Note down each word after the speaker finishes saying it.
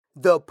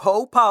The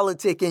Poe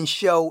Politicking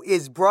Show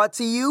is brought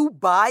to you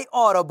by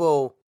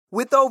Audible.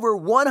 With over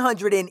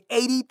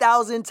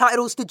 180,000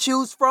 titles to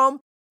choose from,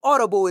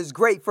 Audible is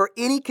great for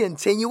any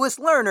continuous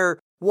learner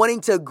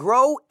wanting to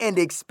grow and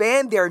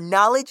expand their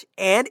knowledge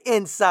and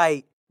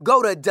insight.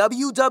 Go to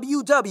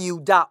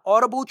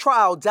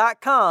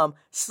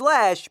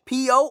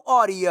www.audibletrial.com/PO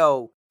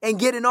Audio and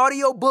get an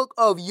audiobook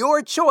of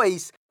your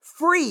choice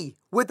free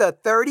with a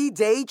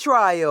 30-day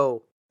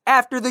trial.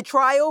 After the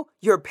trial,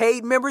 your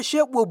paid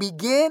membership will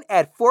begin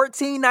at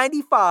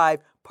 $14.95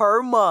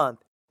 per month.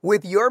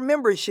 With your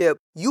membership,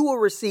 you will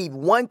receive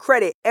 1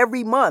 credit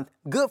every month,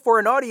 good for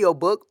an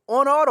audiobook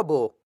on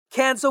Audible.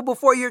 Cancel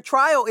before your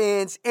trial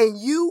ends and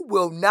you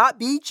will not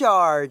be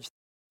charged.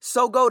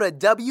 So go to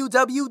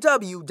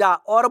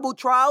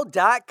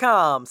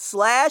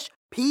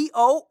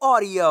www.audibletrial.com/PO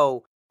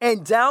Audio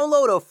and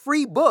download a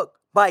free book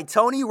by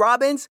Tony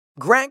Robbins,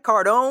 Grant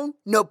Cardone,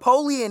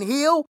 Napoleon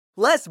Hill,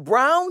 Les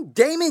Brown,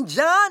 Damon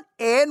John,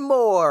 and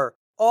more.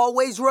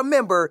 Always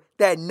remember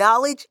that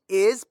knowledge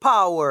is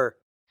power.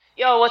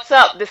 Yo, what's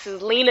up? This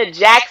is Lena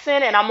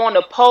Jackson, and I'm on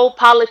the Poe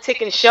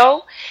Politicking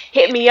Show.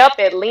 Hit me up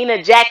at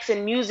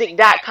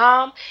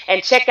lenajacksonmusic.com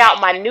and check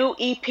out my new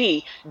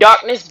EP,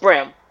 Darkness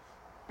Brim.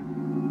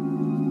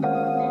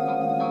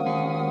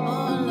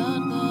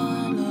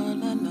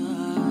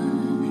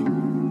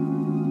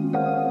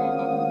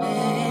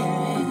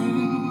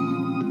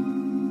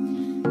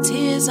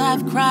 Tears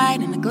I've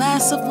cried in a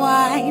glass of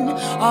wine.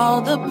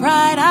 All the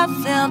pride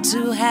I've felt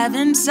to have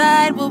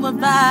inside will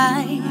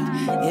revive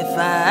if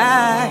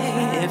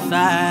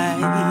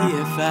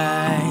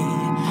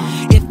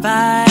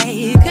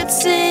I could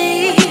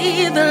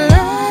see the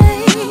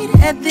light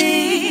at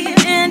the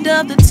end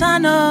of the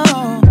tunnel.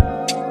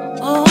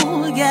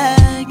 Oh yeah.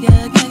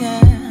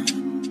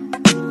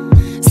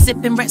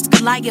 Sipping Rex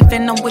Goliath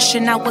and I'm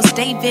wishing I was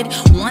David.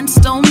 1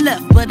 stone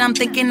left, but I'm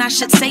thinking I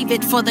should save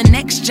it for the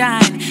next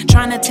giant.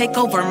 Trying to take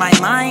over my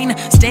mind,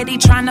 steady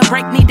trying to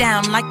break me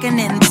down like an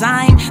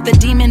enzyme. The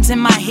demons in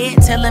my head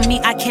telling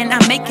me I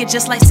cannot make it,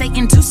 just like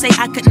Satan to say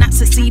I could not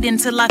succeed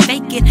until I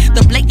fake it.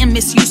 The blatant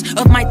misuse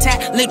of my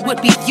talent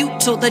would be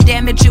futile. The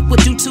damage it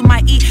would do to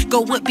my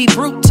ego would be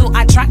brutal.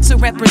 I try to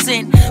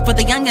represent for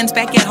the youngins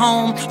back at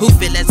home who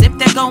feel as if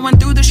they're going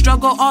through the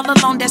struggle all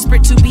alone,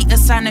 desperate to be a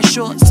sign of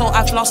short. So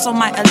I floss on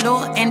my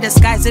allure and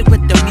disguise it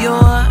with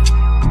demure.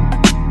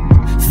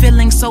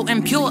 Feeling so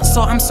impure,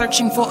 so I'm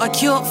searching for a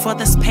cure for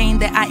this pain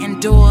that I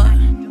endure.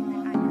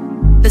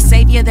 The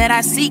savior that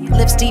I seek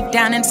lives deep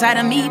down inside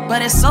of me,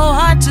 but it's so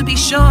hard to be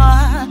sure.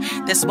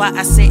 That's why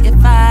I say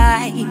if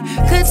I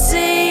could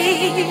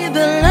see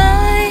the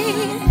light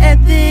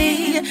at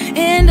the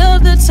end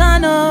of the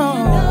tunnel.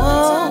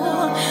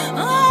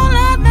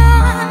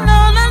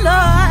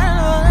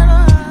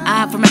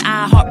 Eye from an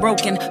eye,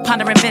 heartbroken,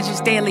 pondering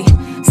vengeance daily.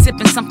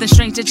 Sipping something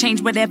strange to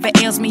change whatever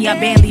ails me. I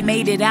barely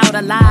made it out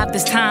alive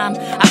this time.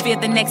 I fear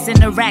the next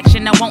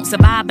interaction, I won't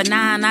survive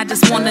benign. I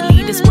just want to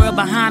leave this world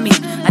behind me.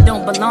 I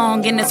don't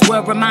belong in this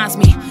world, reminds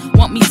me.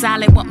 Want me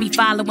silent, want me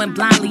following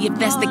blindly. If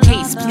that's the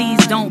case,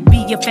 please don't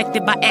be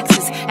affected by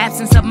exes.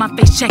 Absence of my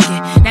face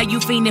checking. Now you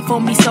fiending for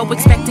me, so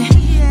expectant.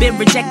 Been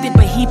rejected,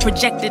 but he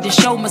projected. The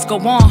show must go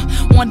on.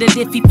 Wondered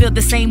if he feel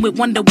the same with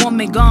Wonder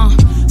Woman gone.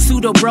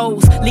 Pseudo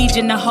bros,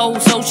 legion of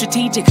hoes, so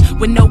strategic.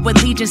 With no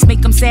allegiance,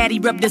 make him sad he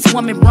rubbed this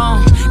woman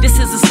wrong. This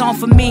is a song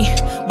for me,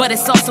 but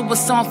it's also a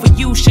song for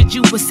you. Should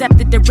you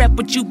accept it to rep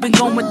what you've been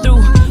going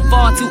through?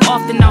 Far too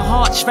often our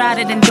hearts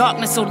shrouded in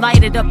darkness, so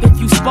light it up if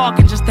you spark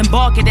and just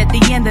embark it at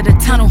the end of the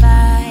tunnel. If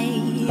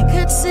I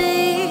could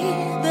see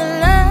the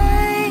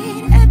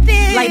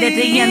light at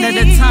the end of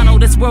the tunnel,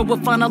 this world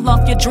will funnel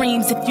off your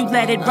dreams if you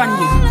let it run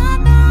you.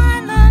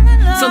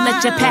 So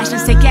let your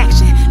passions take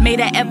action. May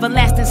that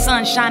everlasting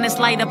sun shine its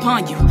light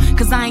upon you.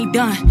 Cause I ain't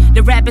done.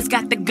 The rabbit's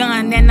got the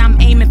gun and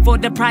I'm aiming for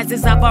the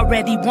prizes I've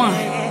already won.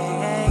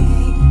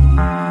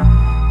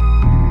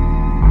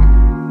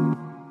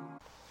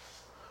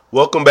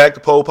 Welcome back to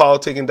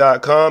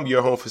PoePoliticking.com,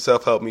 your home for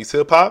self-help meets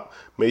hip-hop.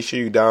 Make sure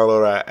you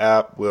download our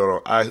app. We're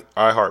on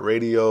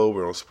iHeartRadio,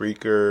 we're on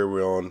Spreaker,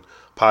 we're on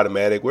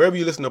Podomatic. Wherever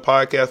you listen to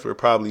podcasts, we're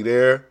probably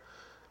there.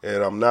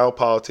 And I'm now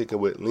politicking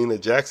with Lena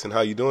Jackson.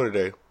 How you doing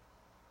today?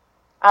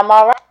 I'm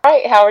all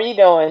right. How are you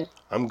doing?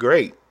 I'm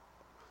great.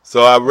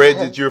 So I read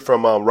that you're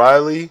from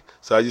Raleigh.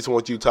 So I just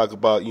want you to talk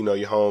about,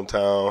 your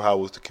hometown. How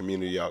was the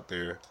community out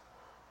there?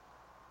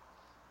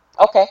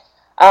 Okay.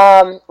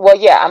 Well,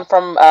 yeah, I'm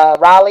from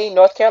Raleigh,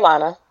 North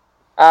Carolina.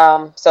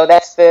 So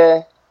that's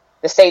the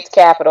state's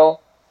capital.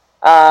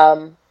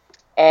 And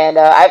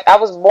I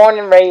was born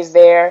and raised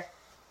there.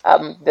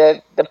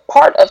 The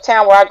part of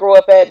town where I grew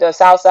up at, the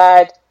South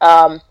Side,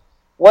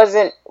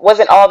 wasn't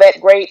all that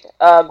great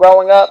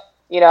growing up.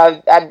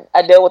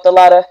 I dealt with a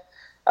lot of,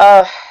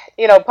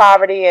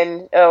 poverty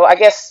and, I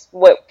guess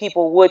what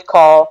people would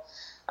call,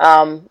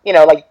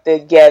 like the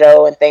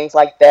ghetto and things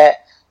like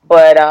that.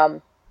 But, I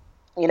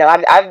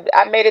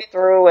made it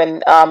through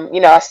and,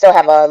 I still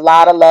have a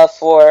lot of love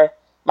for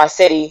my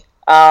city.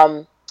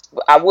 I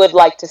would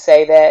like to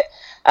say that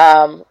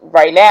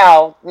right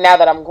now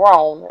that I'm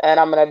grown and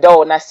I'm an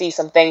adult and I see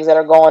some things that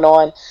are going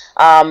on,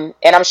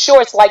 and I'm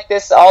sure it's like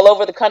this all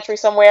over the country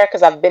somewhere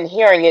because I've been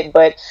hearing it,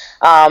 but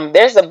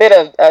there's a bit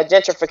of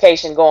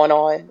gentrification going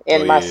on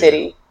in my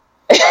city.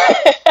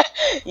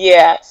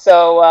 Yeah,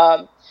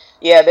 so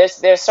yeah,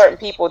 there's certain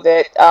people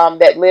that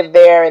that live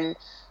there, and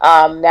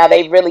now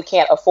they really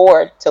can't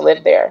afford to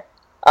live there,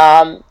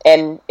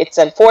 and it's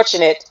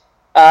unfortunate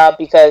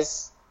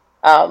because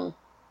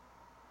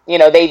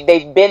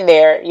they've been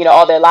there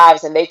all their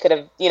lives, and they could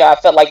have I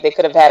felt like they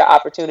could have had an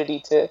opportunity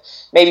to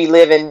maybe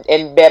live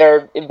in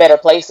better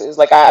places.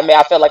 Like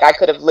I felt like I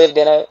could have lived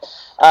in a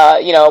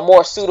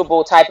more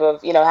suitable type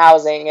of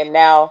housing, and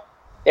now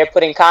they're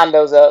putting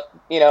condos up,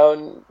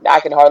 and I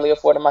can hardly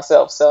afford it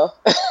myself. So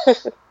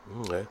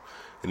okay.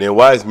 And then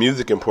why is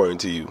music important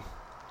to you?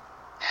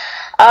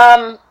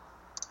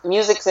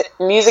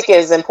 Music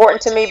is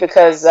important to me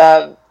because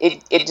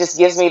it just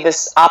gives me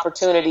this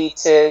opportunity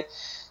to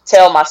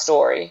tell my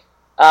story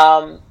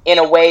in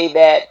a way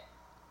that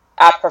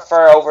I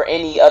prefer over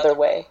any other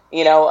way.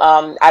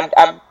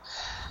 I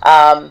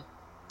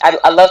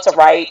love to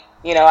write.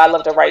 I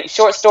love to write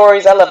short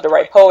stories. I love to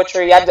write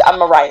poetry.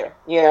 I'm a writer.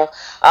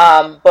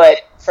 But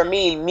for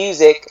me,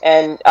 music,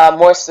 and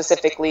more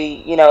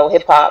specifically,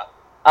 hip hop,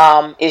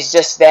 is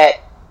just that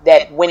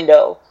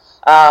window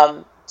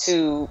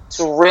to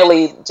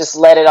really just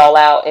let it all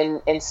out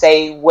and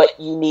say what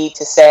you need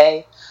to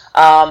say.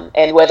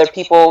 And whether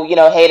people,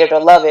 hate it or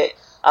love it,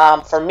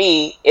 for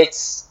me,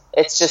 it's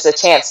just a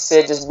chance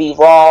to just be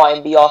raw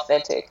and be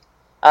authentic.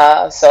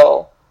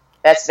 So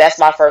that's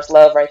my first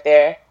love right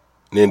there.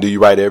 And then do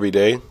you write every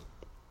day?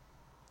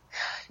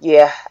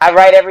 Yeah, I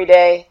write every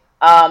day.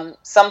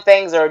 Some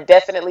things are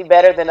definitely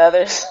better than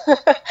others.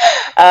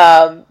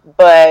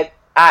 But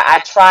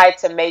I try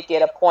to make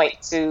it a point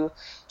to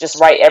just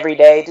write every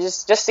day,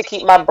 just to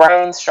keep my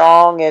brain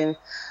strong and,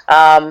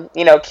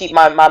 keep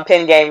my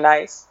pen game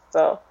nice.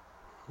 So.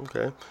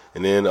 Okay.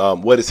 And then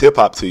what is hip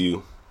hop to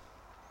you?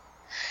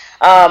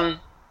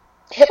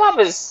 Hip hop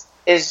is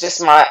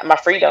just my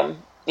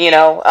freedom,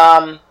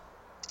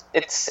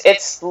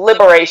 it's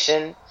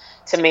liberation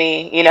to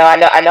me. I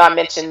know I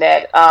mentioned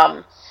that,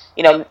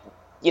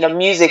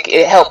 music,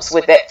 it helps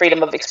with that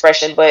freedom of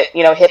expression, but,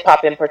 hip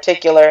hop in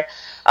particular,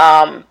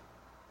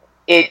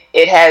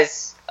 it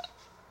has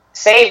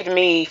saved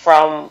me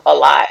from a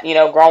lot,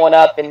 growing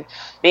up and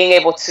being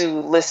able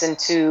to listen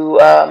to,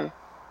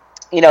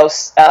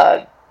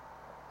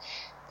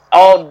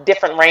 all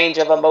different range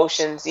of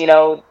emotions,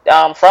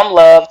 from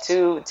love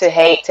to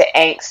hate to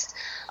angst,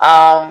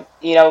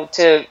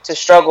 to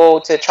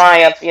struggle to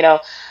triumph.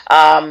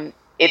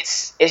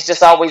 It's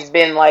just always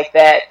been like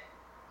that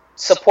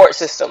support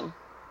system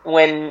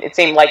when it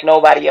seemed like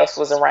nobody else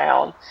was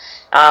around.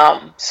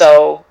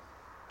 So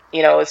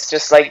it's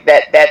just like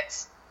that.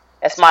 That's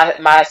my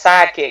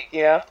sidekick.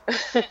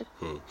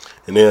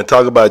 And then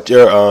talk about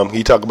can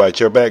you talk about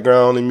your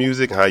background in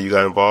music, how you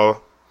got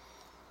involved?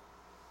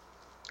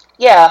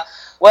 Yeah,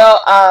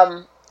 well,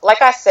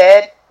 like I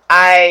said,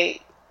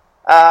 I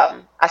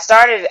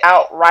started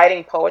out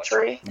writing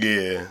poetry.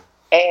 Yeah.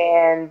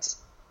 And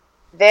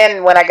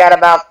then when I got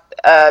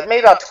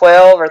maybe about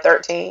 12 or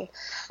 13,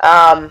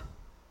 I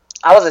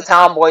was a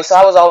tomboy, so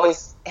I was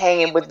always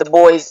hanging with the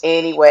boys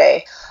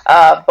anyway.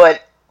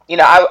 But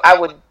I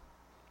would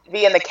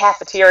be in the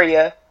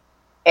cafeteria,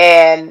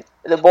 and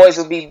the boys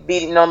would be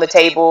beating on the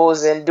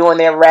tables and doing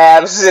their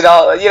raps and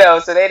all,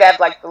 so they'd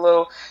have like the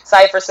little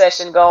cipher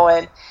session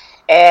going.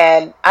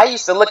 And I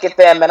used to look at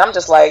them and I'm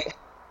just like,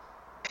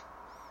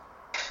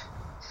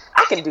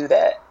 I can do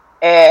that.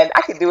 And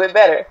I can do it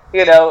better.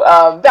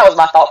 That was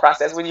my thought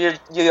process when you're,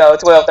 a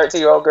 12,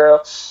 13-year-old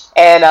girl.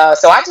 And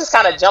so I just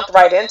kind of jumped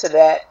right into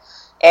that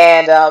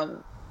and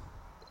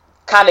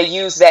kind of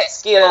used that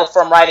skill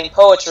from writing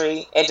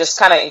poetry and just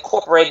kind of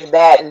incorporated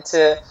that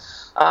into,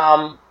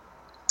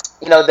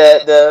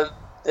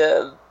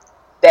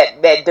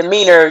 that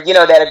demeanor,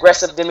 that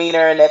aggressive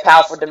demeanor and that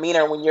powerful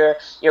demeanor when you're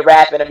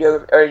rapping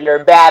or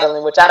you're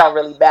battling, which I don't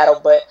really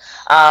battle, but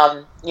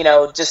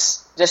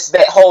just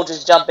that whole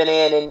just jumping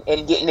in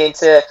and getting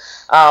into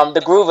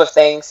the groove of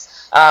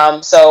things.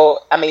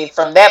 So I mean,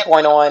 from that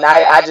point on,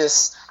 I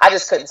just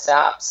couldn't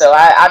stop. So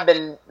I've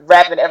been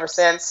rapping ever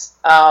since.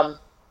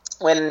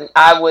 When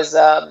I was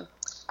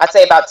I'd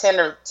say about 10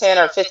 or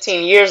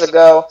 15 years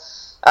ago,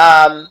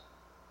 when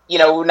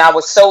I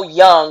was so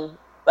young.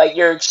 Like,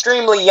 you're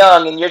extremely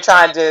young and you're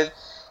trying to,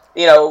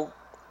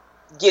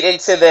 get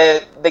into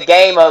the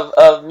game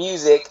of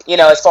music,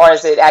 as far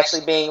as it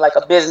actually being like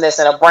a business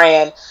and a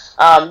brand.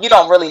 You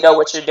don't really know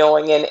what you're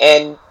doing,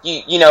 and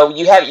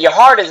you have, your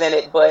heart is in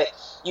it, but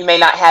you may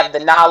not have the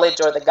knowledge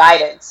or the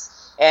guidance.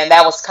 And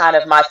that was kind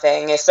of my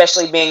thing,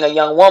 especially being a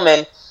young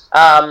woman.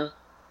 I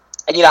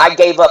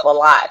gave up a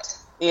lot,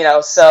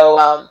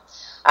 so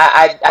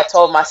I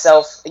told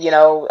myself,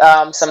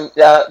 some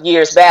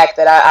years back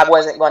that I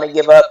wasn't going to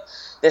give up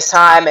this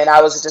time, and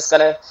I was just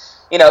gonna,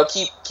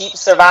 keep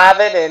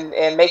surviving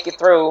and make it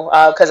through,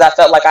 because I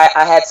felt like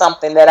I had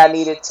something that I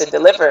needed to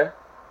deliver.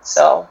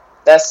 So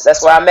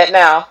that's where I'm at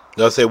now.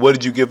 I'll say, what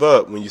did you give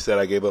up when you said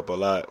I gave up a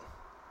lot?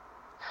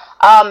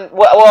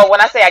 Well,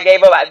 when I say I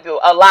gave up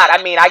a lot,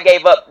 I mean I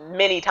gave up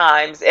many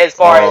times as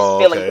far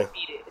as feeling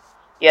defeated.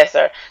 Yes,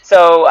 sir.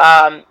 So,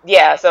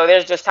 so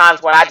there's just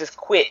times when I just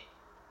quit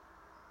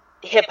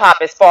hip hop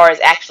as far as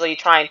actually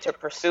trying to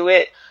pursue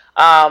it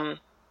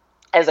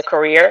as a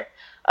career.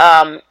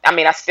 I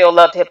mean, I still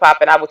loved hip hop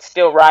and I would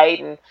still write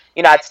and,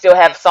 I'd still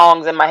have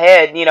songs in my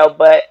head,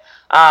 but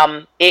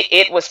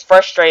it was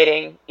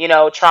frustrating,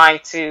 trying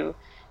to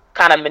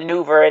kind of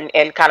maneuver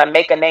and kind of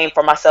make a name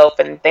for myself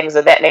and things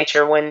of that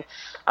nature when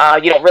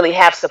you don't really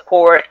have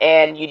support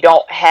and you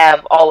don't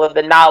have all of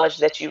the knowledge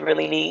that you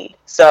really need.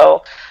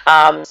 So,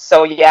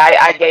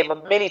 I gave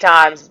up many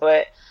times,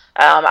 but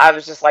I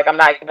was just like, I'm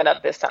not giving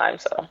up this time.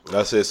 So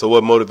that's it. So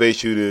what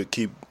motivates you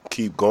to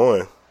keep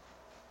going?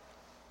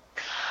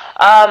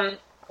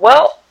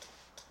 Well,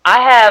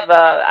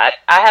 I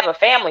have a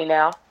family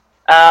now.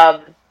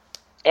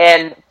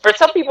 And for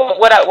some people,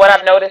 what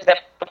I've noticed that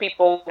for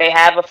people, they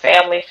have a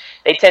family,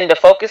 they tend to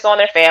focus on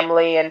their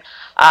family, and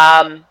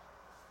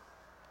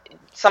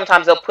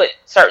sometimes they'll put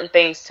certain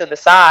things to the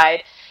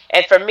side.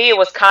 And for me, it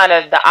was kind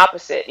of the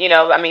opposite.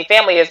 I mean,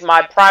 family is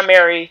my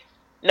primary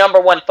number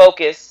one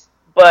focus,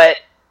 but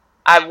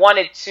I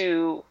wanted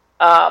to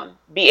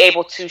be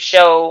able to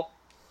show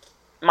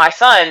my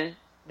son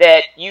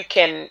that you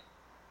can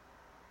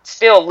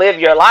still live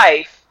your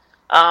life.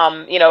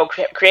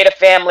 Create a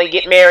family,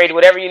 get married,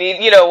 whatever you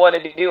need,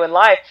 wanted to do in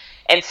life,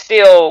 and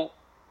still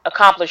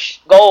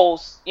accomplish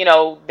goals,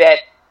 that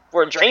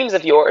were dreams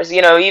of yours,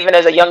 even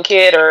as a young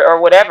kid or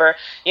whatever.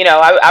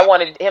 I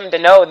wanted him to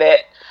know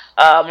that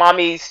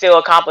mommy still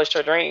accomplished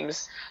her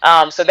dreams.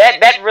 So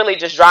that really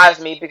just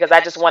drives me because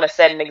I just want to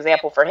set an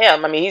example for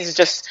him. I mean, he's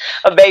just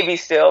a baby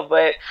still,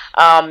 but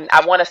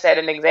I want to set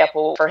an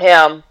example for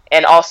him.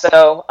 And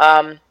also,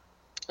 my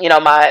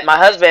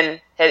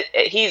husband,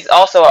 he's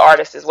also an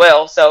artist as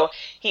well, so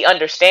he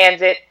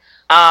understands it.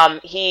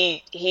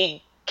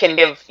 He can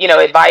give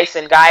advice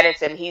and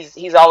guidance, and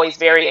he's always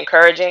very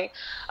encouraging.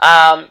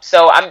 To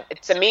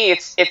me,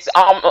 it's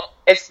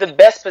the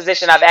best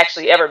position I've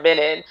actually ever been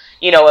in,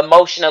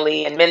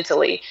 emotionally and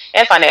mentally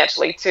and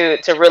financially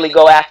to really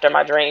go after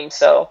my dreams.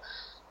 So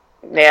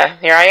yeah,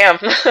 here I am.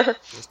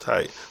 That's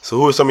tight. So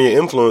who are some of your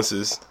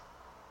influences as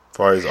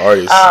far as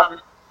artists?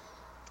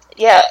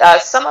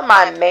 Some of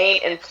my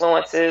main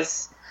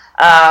influences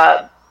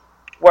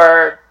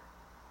were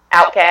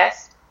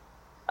Outkast,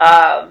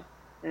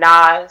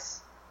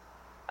 Nas,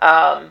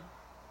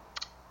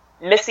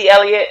 Missy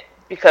Elliott,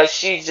 because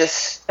she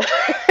just,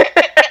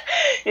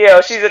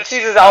 she's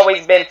just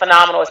always been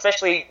phenomenal,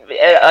 especially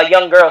a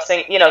young girl,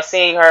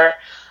 seeing her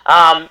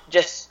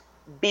just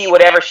be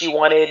whatever she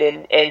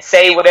wanted and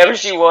say whatever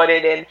she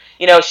wanted, and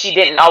she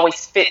didn't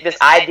always fit this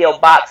ideal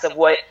box of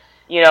what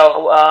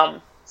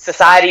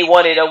society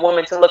wanted a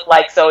woman to look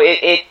like. So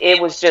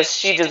it was just,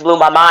 she just blew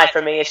my mind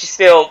for me, and she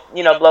still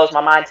blows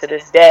my mind to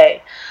this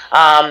day.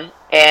 Also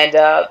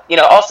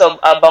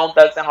Bone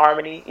Thugs and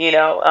Harmony,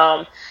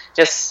 Bone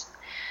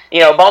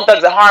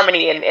Thugs and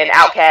Harmony and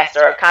Outkast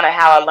are kind of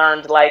how I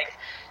learned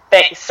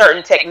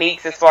certain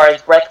techniques as far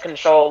as breath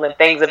control and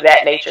things of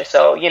that nature.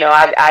 So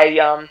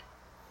I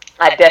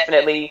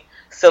definitely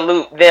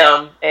salute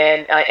them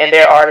and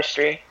their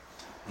artistry.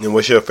 And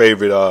what's your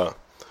favorite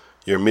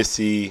your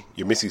Missy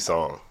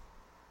song?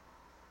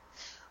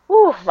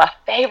 Ooh, my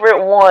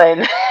favorite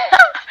one.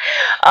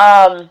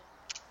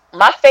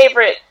 My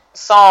favorite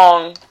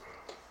song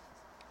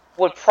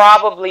would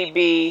probably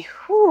be.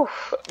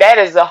 That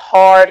is a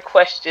hard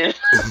question.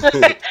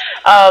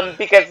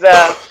 Because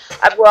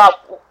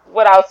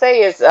what I'll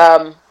say is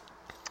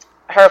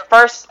her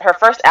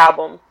first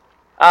album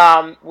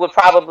would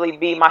probably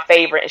be my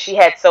favorite, and she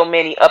had so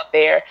many up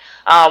there.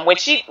 When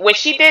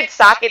she did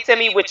Sock It To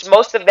Me, which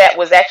most of that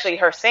was actually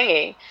her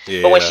singing,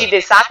 but when she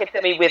did Sock It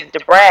To Me with Da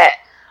Brat,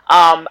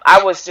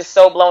 I was just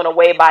so blown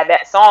away by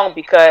that song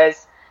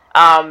because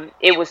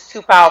it was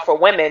Too Powerful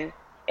for Women,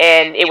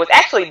 and it was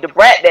actually Da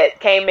Brat that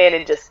came in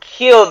and just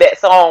killed that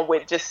song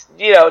with just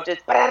Yeah. So,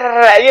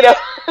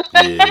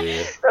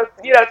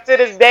 to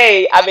this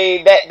day, I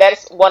mean,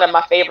 that's one of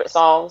my favorite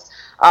songs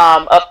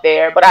up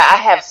there. But I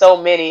have so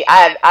many.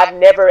 I've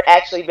never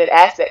actually been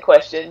asked that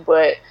question,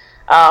 but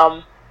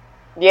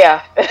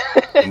yeah.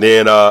 And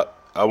then I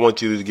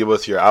want you to give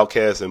us your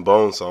Outkast and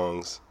Bone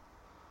songs.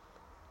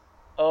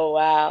 Oh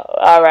wow!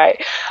 All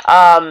right.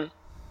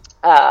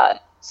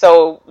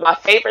 So my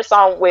favorite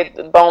song with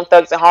Bone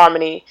Thugs and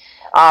Harmony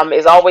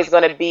is always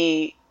going to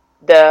be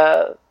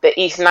the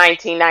East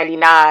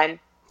 1999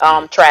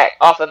 track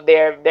off of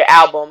their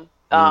album,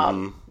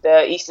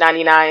 the East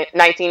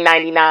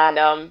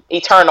 1999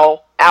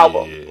 Eternal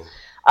album. Yeah.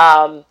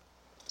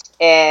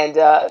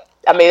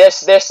 I mean,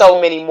 there's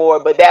so many more,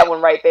 but that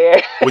one right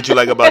there. What you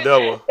like about that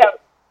one?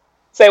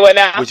 Say what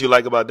now? What you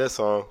like about that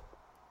song?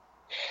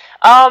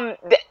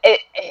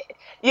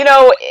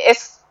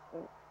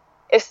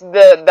 It's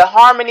the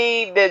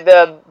harmony,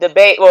 the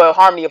bass, well,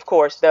 harmony, of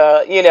course,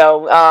 the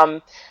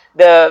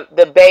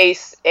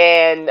bass,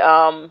 and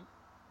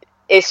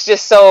it's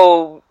just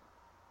so,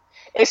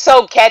 it's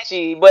so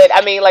catchy. But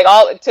I mean, like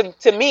all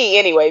to me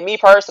anyway, me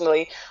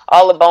personally,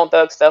 all the Bone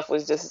Thug stuff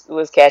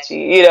was catchy,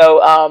 you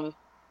know.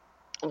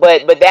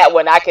 But that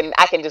one I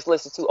can just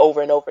listen to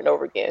over and over and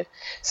over again.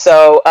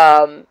 So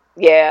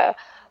yeah,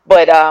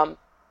 but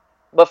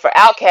for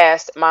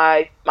Outkast,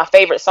 my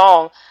favorite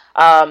song,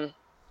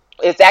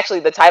 it's actually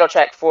the title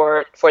track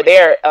for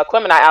their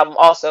Aquemini album.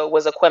 Also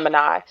was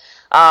Aquemini.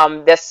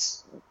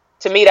 That's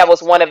to me that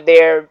was one of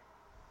their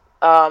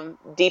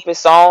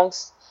deepest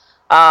songs.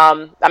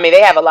 I mean,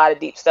 they have a lot of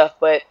deep stuff,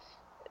 but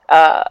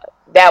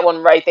that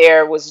one right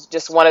there was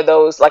just one of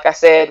those, like I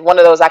said, one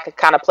of those I could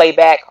kind of play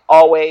back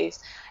always.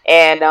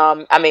 And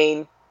I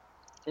mean,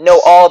 know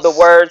all the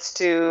words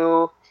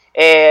to,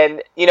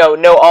 and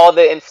know all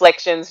the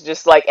inflections,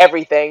 just like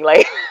everything.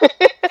 Like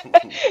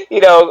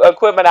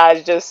Aquemini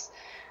is just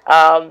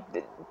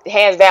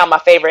hands down my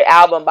favorite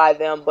album by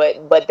them.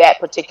 But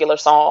that particular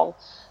song,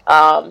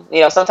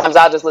 sometimes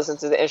I'll just listen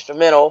to the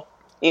instrumental,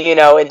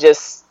 and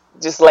just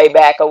lay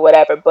back or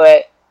whatever.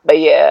 But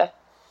yeah.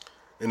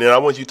 And then I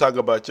want you to talk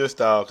about your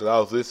style, because I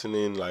was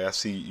listening, like I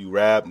see you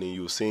rap and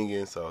you were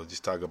singing, so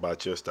just talk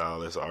about your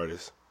style as an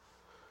artist.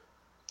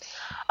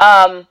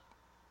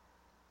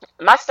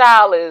 My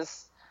style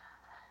is,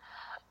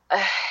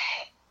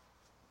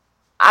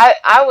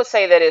 I would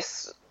say that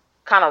it's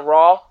kind of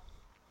raw,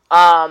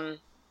 and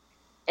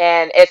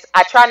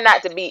I try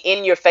not to be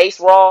in your face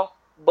raw,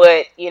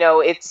 but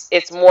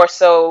it's more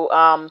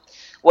so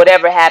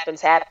whatever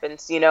happens.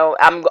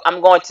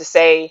 I'm going to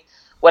say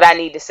what I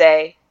need to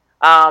say.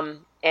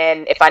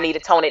 And if I need to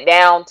tone it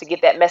down to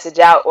get that message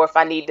out, or if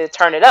I need to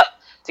turn it up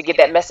to get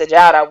that message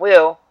out, I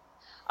will.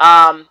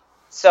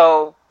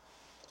 So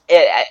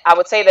I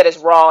would say that it's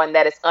raw and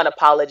that it's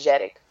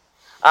unapologetic.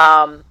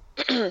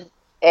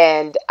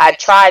 And I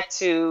try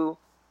to,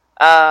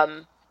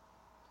 I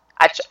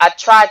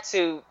try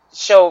to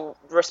show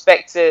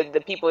respect to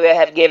the people that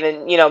have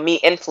given, me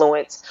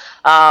influence.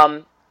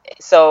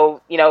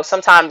 So,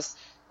 sometimes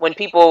when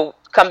people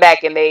come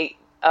back and they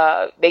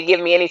give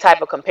me any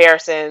type of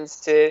comparisons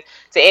to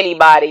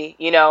anybody,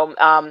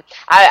 I'm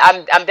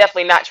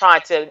definitely not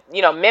trying to,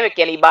 mimic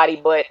anybody,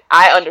 but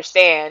I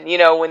understand,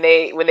 when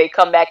they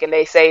come back and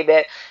they say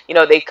that,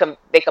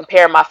 they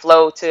compare my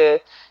flow to,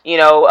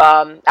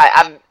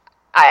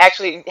 I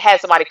actually had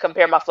somebody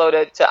compare my flow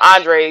to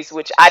Andre's,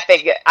 which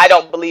I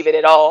don't believe it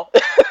at all.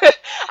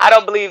 I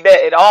don't believe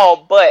that at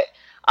all. But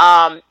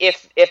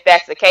if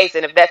that's the case,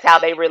 and if that's how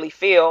they really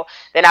feel,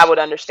 then I would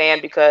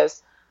understand,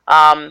 because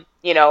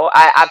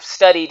I've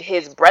studied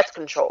his breath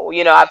control.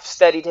 I've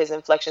studied his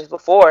inflections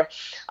before.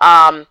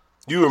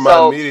 You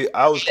remind me. When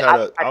I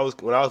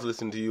was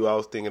listening to you, I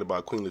was thinking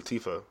about Queen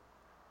Latifah.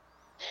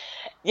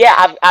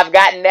 Yeah, I've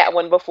gotten that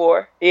one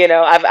before.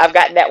 I've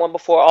gotten that one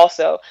before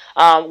also.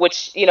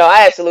 Which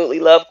I absolutely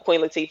love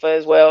Queen Latifah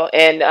as well,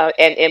 and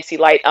MC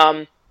Lyte.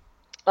 And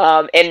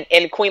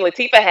Queen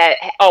Latifah had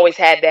always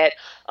had that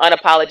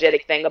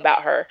unapologetic thing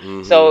about her.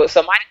 Mm-hmm. So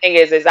my thing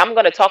is I'm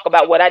going to talk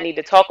about what I need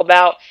to talk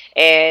about,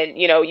 and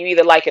you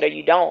either like it or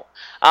you don't.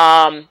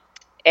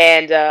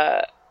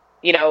 The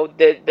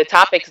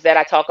topics that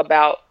I talk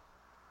about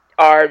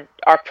are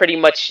pretty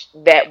much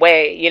that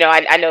way.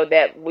 I know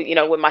that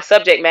with my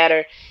subject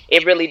matter,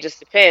 it really just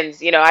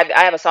depends. I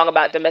have a song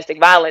about domestic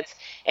violence,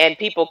 and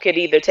people could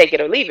either take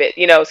it or leave it.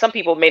 Some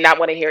people may not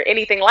want to hear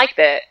anything like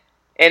that.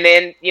 And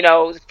then,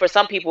 for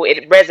some people,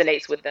 it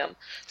resonates with them.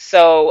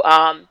 So,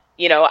 I'm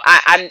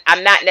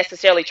not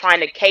necessarily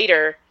trying to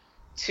cater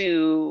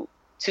to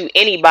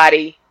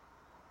anybody,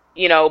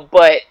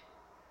 but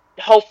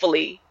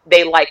hopefully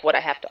they like what I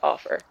have to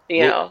offer.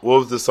 What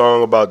was the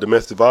song about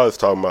domestic violence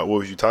talking about? What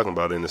was you talking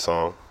about in the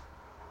song?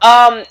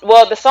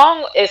 Well, the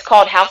song is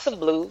called House of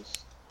Blues.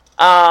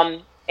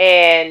 And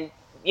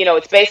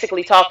it's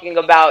basically talking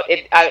about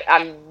it.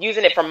 I'm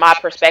using it from my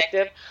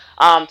perspective,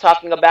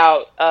 talking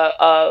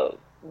about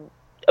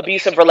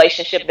abusive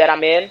relationship that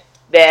I'm in,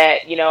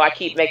 that I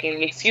keep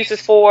making excuses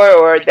for,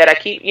 or that I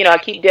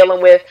keep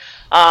dealing with,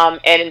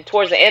 and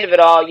towards the end of it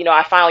all,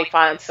 I finally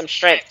find some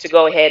strength to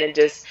go ahead and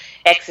just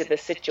exit the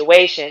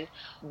situation.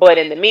 But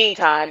in the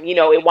meantime,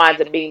 it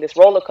winds up being this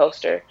roller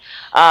coaster,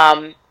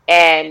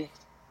 and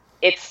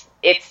it's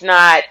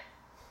not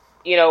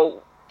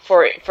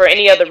for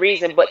any other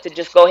reason but to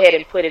just go ahead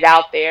and put it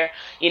out there.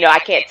 I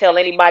can't tell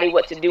anybody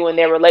what to do in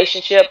their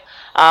relationship.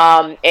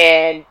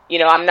 And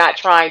I'm not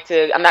trying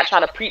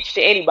to preach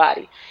to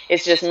anybody.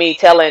 It's just me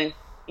telling,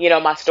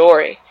 my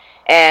story.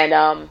 And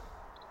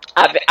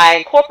I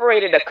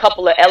incorporated a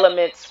couple of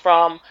elements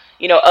from,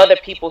 other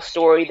people's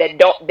story that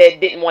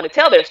didn't want to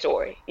tell their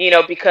story,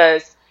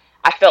 because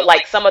I felt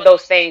like some of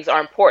those things are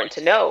important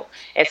to know,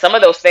 and some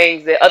of those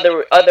things that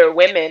other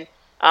women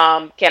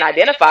can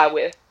identify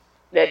with.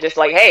 That just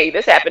like, hey,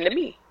 this happened to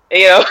me,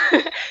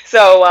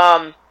 So,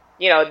 I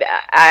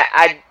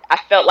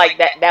felt like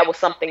that was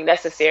something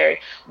necessary.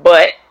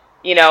 But,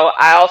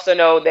 I also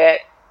know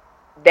that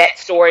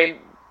story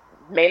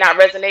may not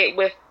resonate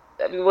with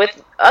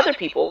other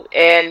people,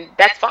 and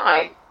that's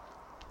fine.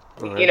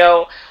 Right.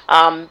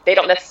 They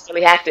don't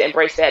necessarily have to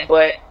embrace that,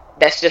 but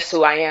that's just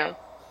who I am.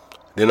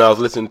 Then I was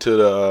listening to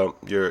the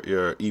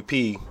your EP.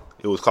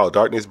 It was called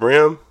Darkness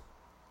Brim.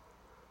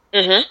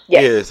 Mm-hmm.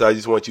 Yeah, so I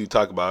just want you to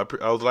talk about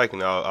it. I was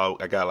liking it.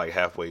 I got like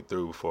halfway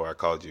through before I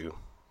called you.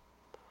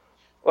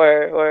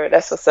 Or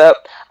that's what's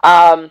up.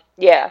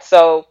 Yeah,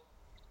 so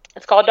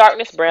it's called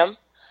Darkness Brim.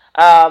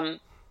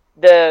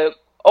 The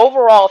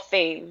overall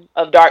theme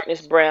of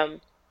Darkness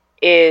Brim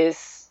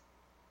is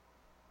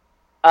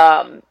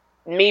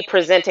me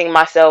presenting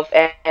myself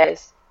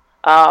as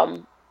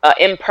an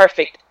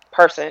imperfect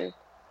person,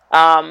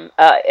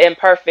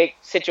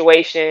 imperfect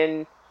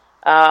situation,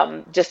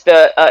 just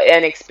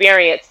an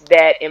experience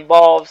that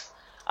involves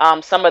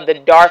some of the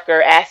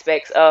darker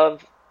aspects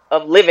of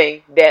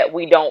living that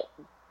we don't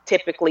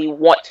typically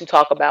want to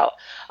talk about,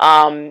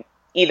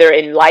 either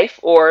in life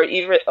or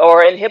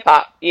in hip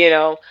hop.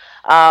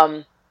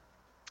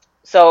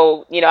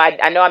 So,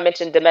 I know I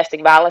mentioned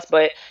domestic violence,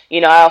 but,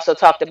 I also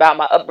talked about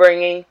my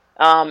upbringing,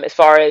 as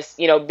far as,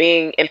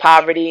 being in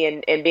poverty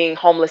and being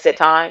homeless at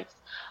times.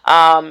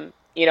 I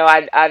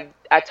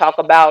talk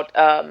about,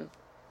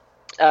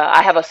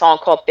 I have a song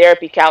called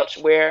Therapy Couch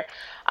where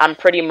I'm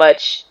pretty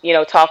much,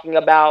 talking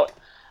about,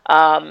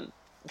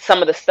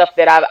 some of the stuff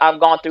that I've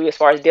gone through as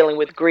far as dealing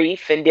with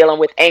grief and dealing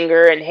with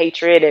anger and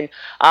hatred. And,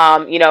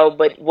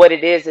 but what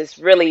it is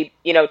really,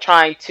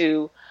 trying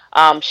to,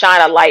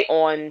 shine a light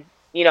on,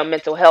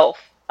 mental health.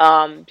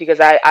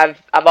 Because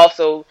I've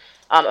also,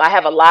 I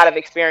have a lot of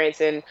experience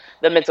in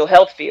the mental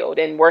health field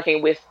and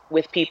working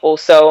with people.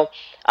 So,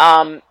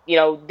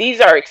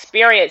 these are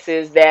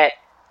experiences that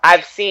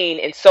I've seen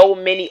in so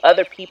many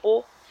other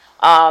people.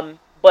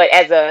 But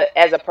as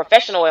a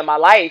professional in my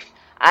life,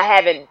 I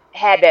haven't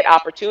had that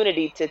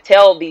opportunity to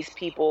tell these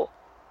people,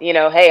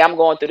 hey, I'm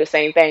going through the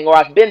same thing, or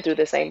I've been through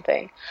the same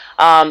thing.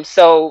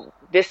 So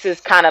this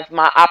is kind of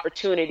my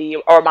opportunity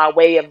or my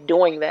way of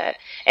doing that,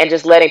 and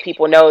just letting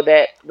people know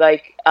that,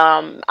 like,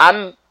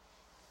 I'm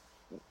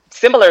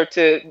similar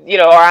to,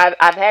 or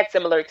I've had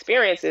similar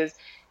experiences,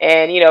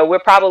 and, we're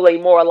probably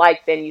more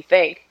alike than you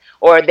think,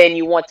 or than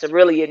you want to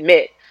really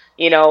admit,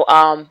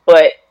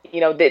 but,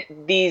 that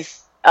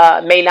these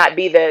may not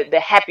be the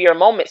happier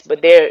moments,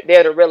 but they're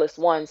the realest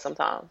ones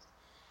sometimes.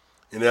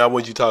 And then I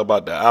want you to talk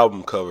about the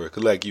album cover,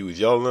 cause like you was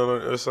yelling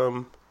or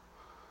something.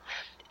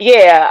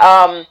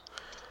 Yeah,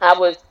 I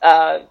was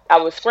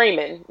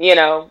screaming,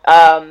 and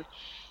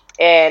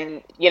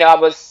I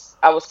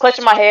was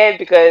clutching my head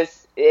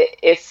because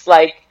it's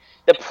like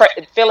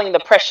feeling the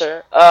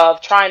pressure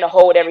of trying to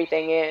hold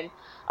everything in.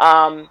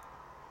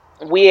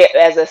 We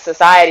as a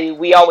society,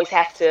 we always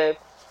have to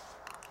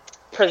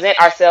present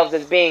ourselves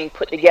as being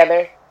put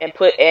together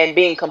and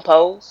being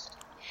composed,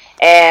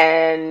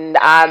 and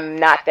I'm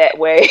not that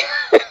way.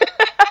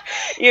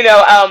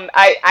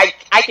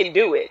 I can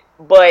do it,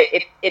 but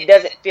it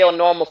doesn't feel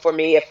normal for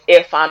me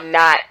if I'm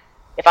not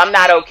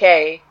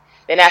okay.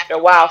 Then after a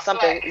while,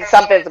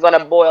 something's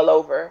gonna boil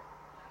over.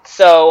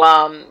 So,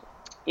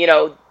 you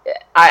know,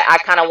 I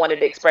kind of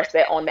wanted to express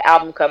that on the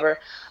album cover.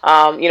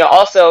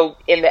 Also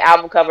in the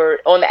album cover,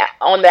 on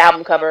the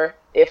album cover,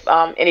 if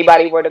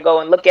anybody were to go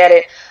and look at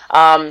it,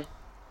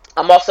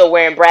 I'm also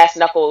wearing brass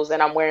knuckles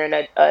and I'm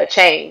wearing a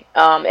chain.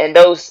 And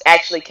those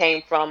actually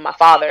came from my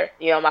father.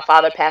 My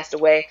father passed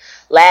away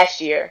last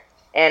year,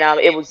 and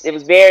it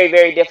was very,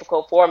 very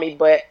difficult for me.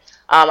 But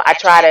I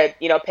try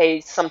to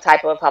pay some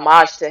type of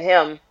homage to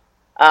him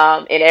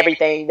in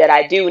everything that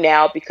I do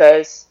now,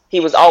 because he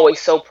was always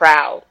so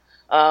proud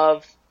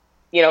of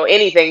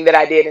anything that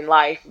I did in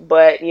life,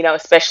 but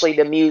especially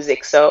the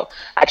music. So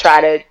I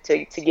try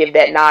to give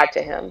that nod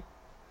to him.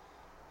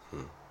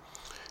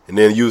 And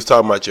then you was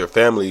talking about your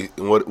family.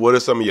 And what are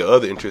some of your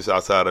other interests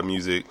outside of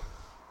music?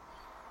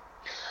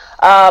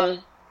 Well,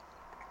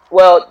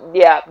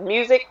 yeah,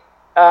 music,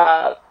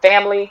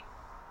 family.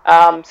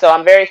 So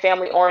I'm very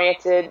family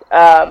oriented,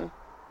 and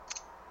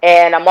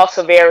I'm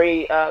also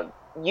very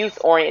youth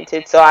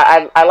oriented. So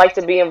I like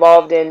to be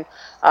involved in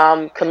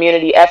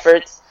community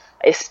efforts,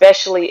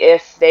 especially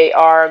if they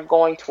are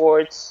going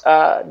towards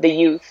the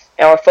youth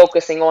or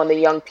focusing on the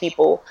young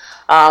people.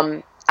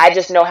 I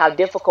just know how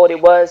difficult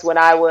it was when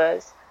I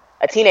was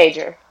a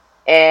teenager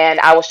and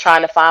I was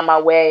trying to find my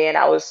way, and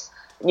I was,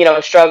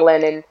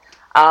 struggling. And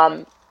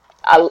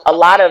a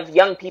lot of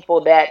young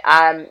people that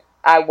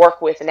I work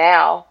with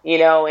now,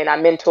 and I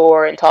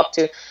mentor and talk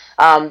to,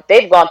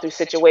 they've gone through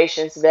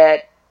situations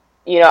that,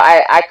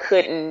 I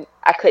couldn't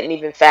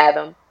even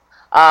fathom.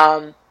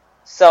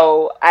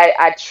 So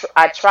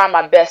I try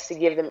my best to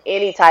give them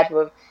any type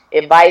of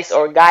advice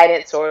or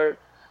guidance, or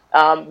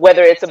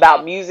whether it's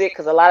about music,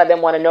 because a lot of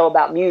them want to know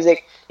about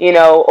music,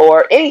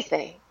 or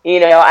anything.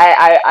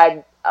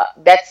 I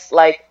that's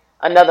like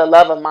another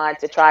love of mine,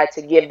 to try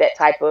to give that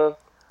type of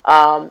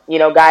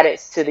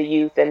guidance to the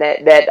youth, and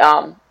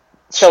that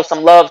show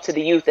some love to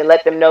the youth and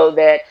let them know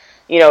that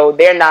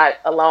they're not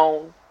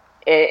alone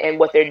in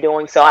what they're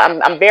doing. So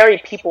I'm very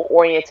people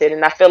oriented,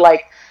 and I feel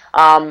like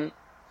I'm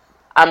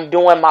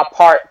doing my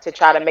part to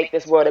try to make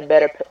this world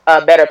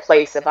a better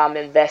place if I'm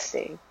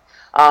investing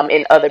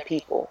in other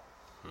people.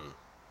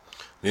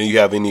 Then you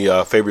have any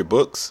favorite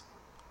books?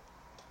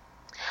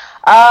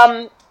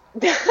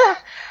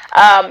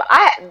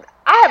 I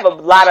have a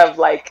lot of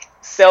like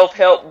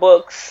self-help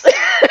books.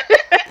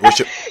 What's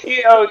your,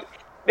 You know,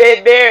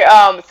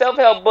 they're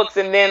self-help books,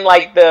 and then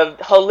like the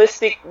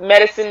holistic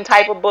medicine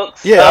type of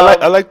books. yeah,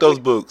 I like those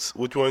books.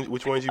 Which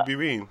ones you be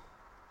reading?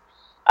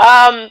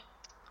 Um,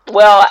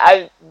 well,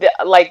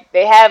 like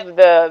they have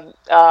the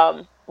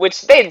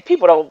which they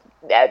people don't.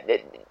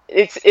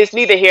 It's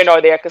neither here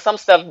nor there because some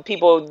stuff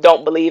people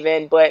don't believe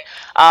in. But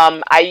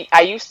I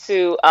used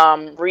to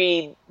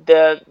read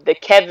the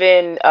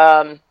Kevin.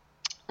 I'm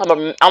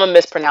gonna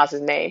mispronounce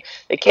his name.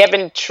 The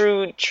Kevin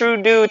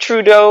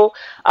Trudeau.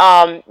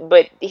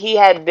 But he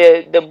had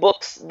the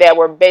books that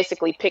were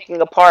basically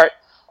picking apart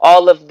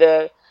all of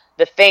the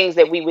things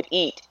that we would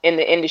eat in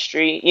the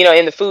industry,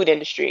 in the food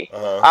industry,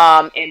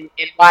 Uh-huh. and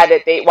why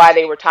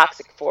they were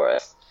toxic for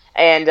us.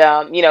 And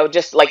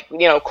just like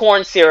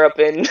corn syrup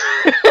and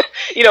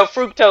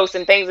fructose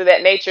and things of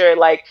that nature,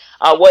 like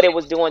what it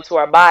was doing to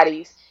our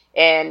bodies,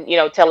 and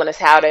telling us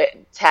how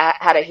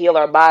to heal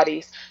our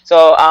bodies.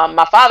 So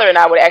my father and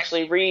I would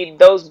actually read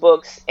those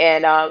books,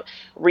 and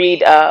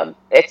read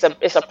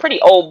it's a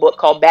pretty old book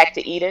called Back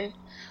to Eden.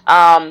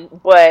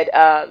 But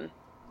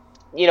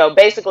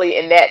basically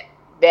in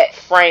that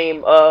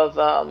frame of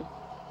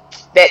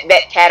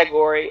that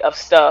category of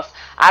stuff,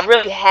 I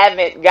really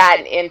haven't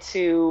gotten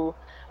into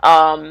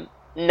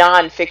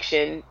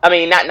nonfiction. I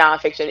mean, not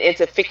nonfiction,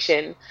 into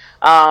fiction,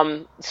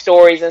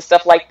 stories and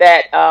stuff like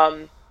that.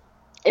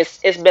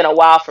 It's been a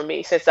while for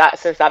me since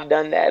I've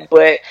done that,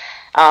 but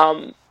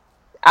um,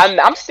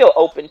 I'm still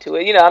open to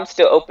it. I'm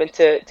still open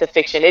to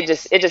fiction. It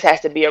just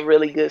has to be a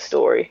really good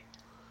story.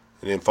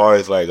 And then, far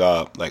as like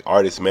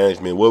artist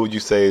management, what would you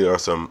say are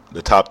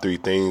the top three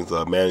things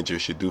a manager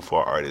should do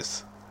for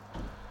artists?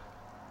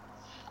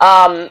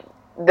 Um,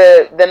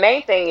 the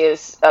main thing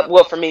is,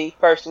 well, for me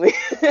personally,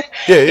 Yeah,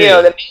 yeah,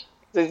 yeah. the main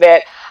thing is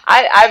that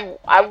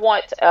I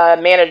want a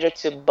manager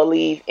to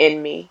believe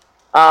in me.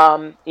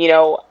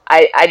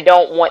 I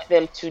don't want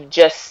them to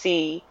just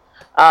see,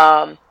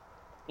 um,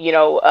 you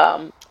know,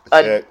 um,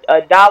 Check.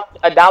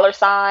 a dollar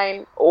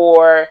sign,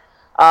 or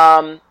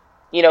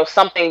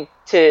something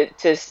to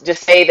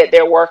just say that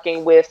they're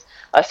working with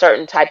a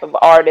certain type of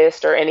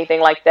artist or anything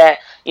like that.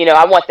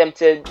 I want them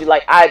to be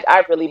like,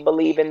 I really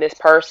believe in this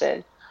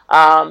person.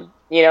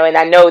 And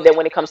I know that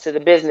when it comes to the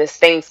business,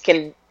 things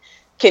can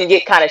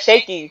get kind of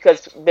shaky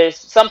because there's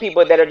some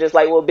people that are just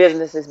like, well,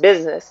 business is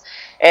business.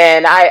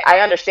 And I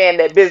understand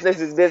that business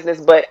is business,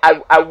 but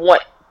I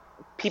want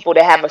people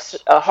to have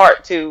a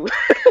heart too.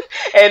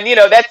 And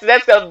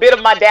that's a bit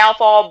of my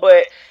downfall,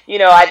 but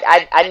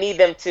I need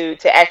them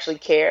to actually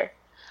care.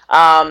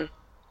 Um,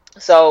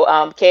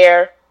 so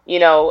care,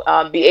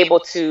 be able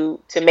to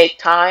make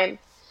time,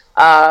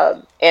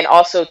 and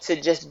also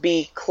to just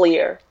be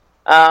clear.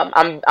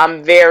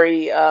 I'm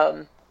very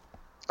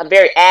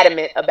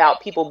adamant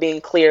about people being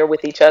clear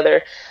with each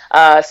other.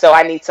 So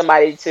I need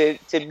somebody to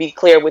be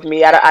clear with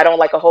me. I don't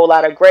like a whole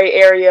lot of gray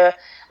area.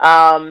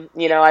 I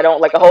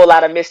don't like a whole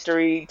lot of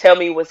mystery. Tell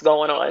me what's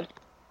going on.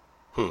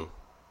 Hmm.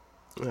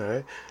 All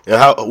right.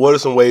 And what are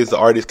some ways the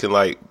artist can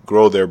like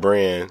grow their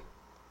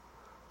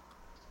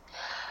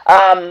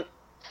Um,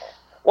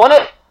 one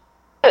of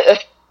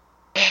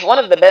one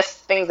of the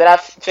best things that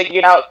I've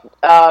figured out,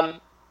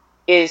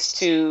 is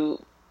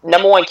to,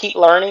 number one, keep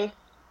learning.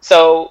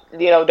 So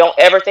don't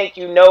ever think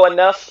you know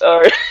enough,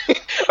 or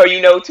or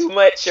you know too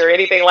much or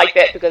anything like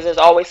that, because there's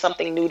always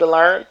something new to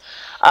learn.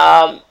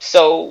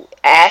 So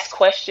ask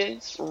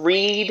questions,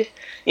 read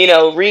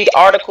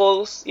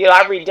articles.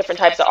 I read different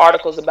types of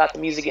articles about the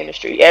music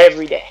industry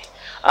every day.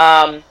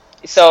 Um,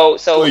 so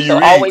What so do you so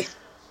read? always,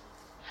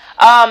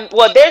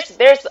 well,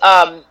 there's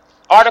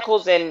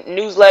articles and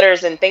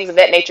newsletters and things of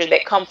that nature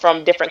that come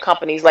from different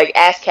companies, like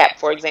ASCAP,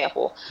 for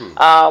example.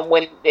 Hmm.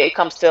 When it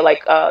comes to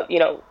like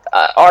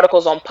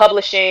articles on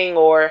publishing,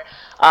 or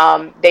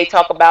they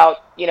talk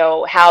about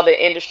how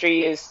the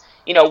industry is,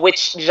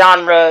 which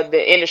genre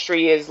the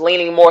industry is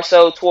leaning more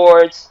so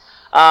towards.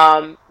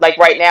 Like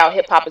right now,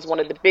 hip hop is one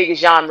of the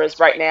biggest genres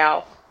right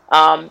now,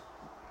 um,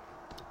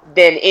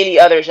 than any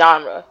other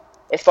genre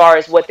as far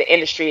as what the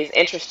industry is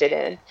interested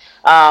in.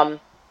 Um,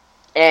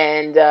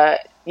 and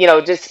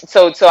just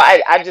so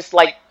I just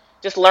like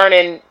just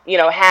learning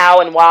how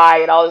and why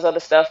and all this other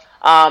stuff,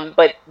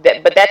 but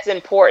that's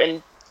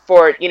important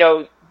for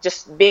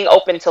just being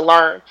open to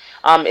learn,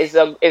 is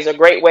a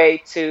great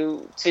way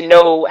to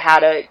know how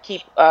to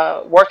keep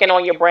working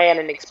on your brand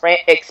and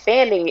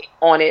expanding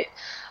on it,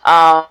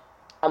 um,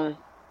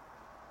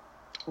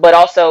 but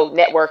also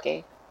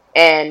networking,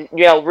 and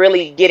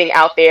really getting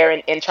out there,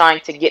 and trying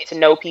to get to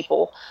know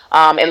people,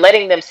 and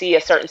letting them see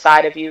a certain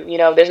side of you.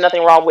 There's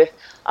nothing wrong with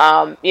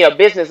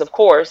business, of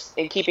course,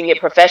 and keeping it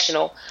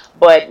professional,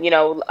 but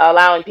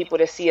allowing people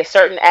to see a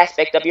certain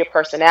aspect of your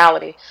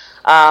personality,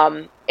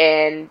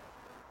 and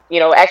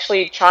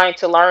actually trying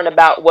to learn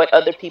about what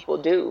other people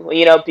do,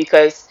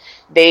 because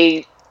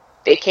they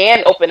they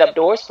can open up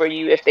doors for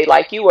you if they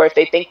like you, or if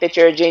they think that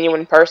you're a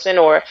genuine person,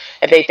 or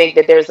if they think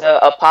that there's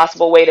a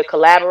possible way to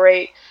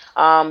collaborate.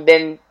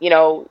 then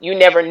you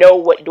never know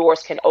what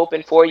doors can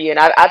open for you. And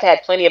I've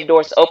had plenty of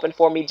doors open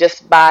for me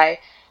just by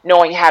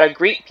knowing how to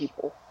greet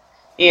people,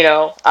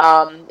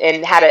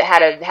 and how to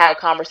have a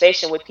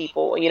conversation with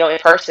people, in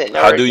person,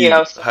 How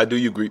or do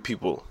you greet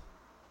people?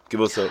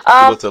 Give us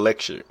Um, a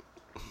lecture.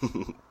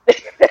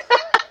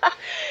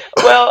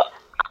 well,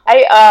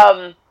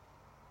 I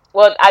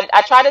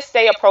try to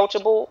stay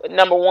approachable,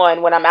 number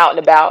one, when I'm out and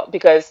about,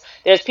 because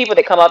there's people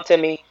that come up to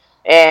me,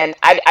 and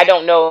I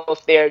don't know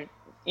if they're,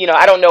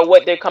 I don't know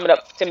what they're coming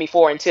up to me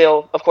for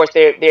until, of course,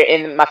 they're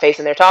in my face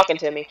and they're talking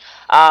to me.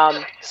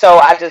 So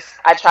I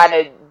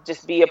try to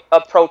just be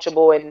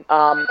approachable, and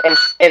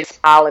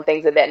smile and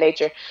things of that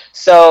nature.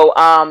 So,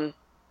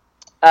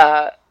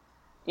 uh,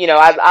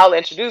 I'll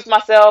introduce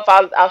myself.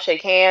 I'll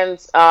shake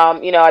hands.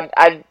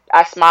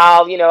 I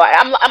smile.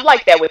 I'm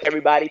like that with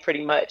everybody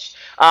pretty much.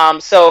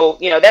 So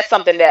that's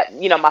something that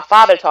my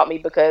father taught me,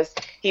 because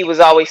he was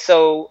always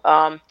so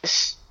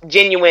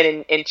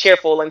genuine and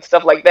cheerful and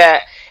stuff like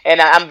that.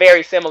 And I'm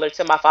very similar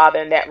to my father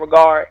in that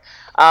regard.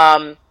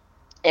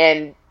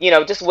 And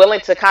just willing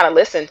to kind of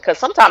listen, because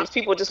sometimes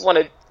people just want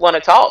to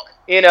talk.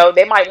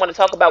 They might want to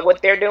talk about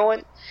what they're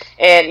doing,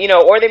 and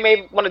or they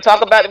may want to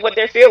talk about what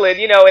they're feeling.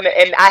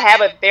 And I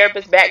have a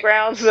therapist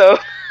background, so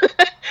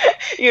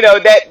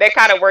that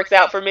kind of works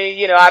out for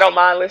me. I don't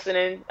mind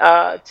listening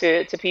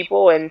to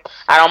people, and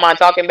I don't mind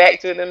talking back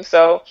to them.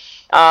 So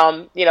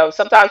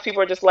sometimes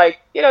people are just like,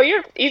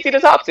 you're easy to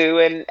talk to,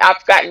 and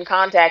I've gotten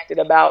contacted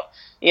about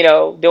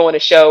doing a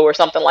show or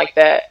something like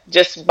that,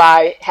 just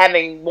by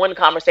having one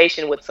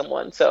conversation with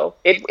someone. So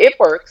it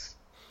works.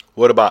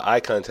 What about eye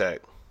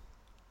contact?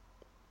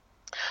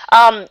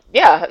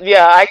 Yeah,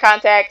 eye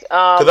contact.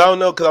 Cause I don't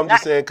know, cause I'm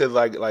just saying, cause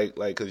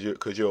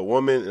cause you're a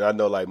woman, and I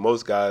know like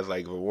most guys,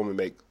 like if a woman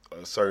make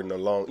a certain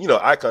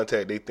eye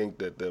contact, they think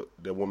that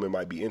the woman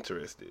might be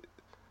interested.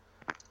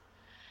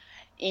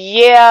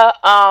 Yeah.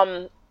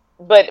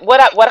 But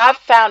what I've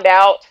found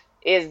out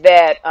is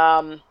that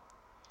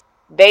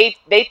they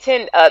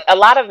tend a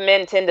lot of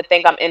men tend to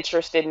think I'm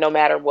interested no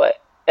matter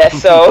what.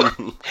 So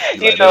you Like,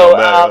 that don't know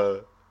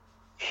matter.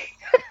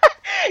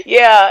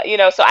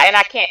 yeah, so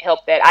I can't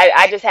help that.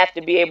 I just have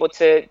to be able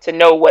to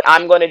know what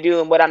I'm going to do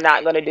and what I'm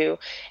not going to do,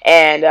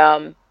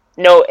 and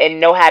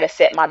know how to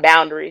set my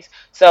boundaries.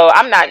 So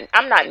I'm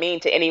not mean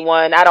to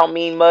anyone. I don't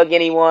mean mug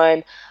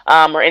anyone,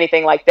 or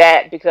anything like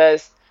that,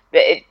 because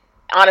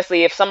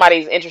honestly, if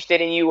somebody's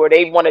interested in you, or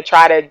they want to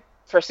try to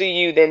pursue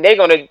you, then they're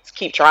going to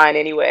keep trying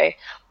anyway.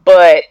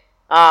 But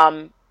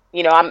I'm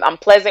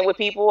pleasant with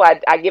people.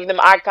 I give them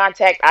eye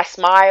contact. I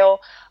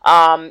smile.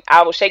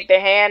 I will shake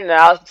their hand, and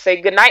I'll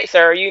say good night,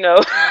 sir.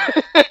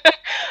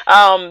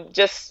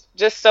 Just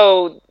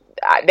so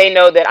they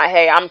know that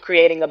I'm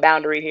creating a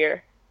boundary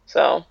here.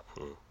 So,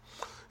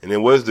 And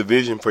then what's the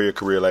vision for your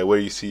career? Like, where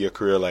do you see your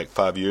career like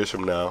 5 years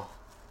from now?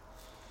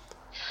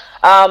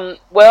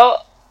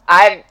 well,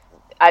 I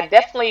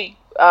definitely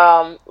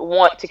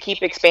want to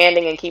keep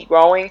expanding and keep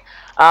growing.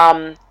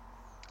 Um,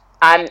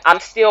 I'm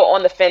still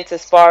on the fence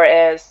as far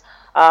as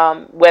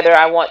whether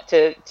I want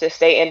to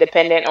stay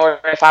independent, or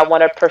if I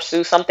want to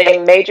pursue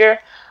something major.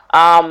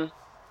 Um,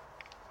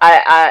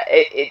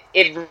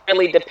 it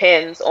really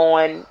depends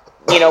on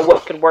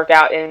what could work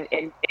out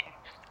in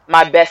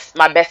my best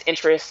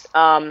interest,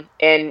 and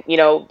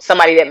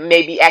somebody that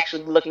may be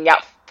actually looking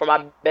out for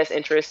my best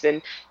interest,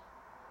 and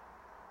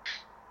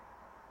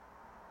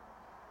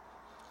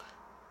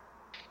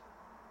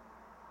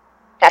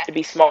have to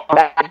be smart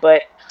about it.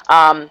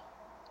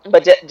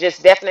 But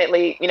just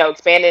definitely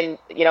expanding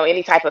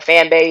any type of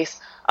fan base,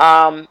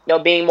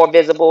 being more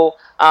visible,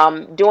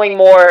 doing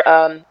more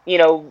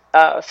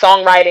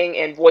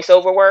songwriting and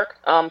voiceover work,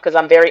 because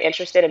I'm very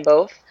interested in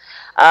both.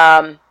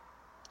 um,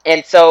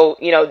 and so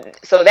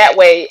that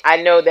way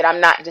I know that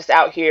I'm not just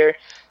out here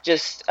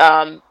just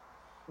rapping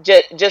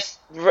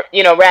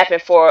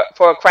for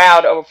a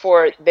crowd, or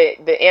for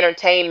the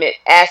entertainment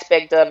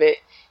aspect of it,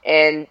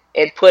 and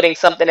putting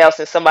something else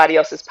in somebody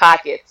else's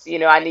pockets.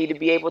 I need to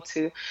be able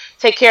to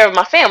take care of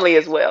my family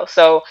as well.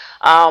 So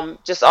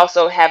just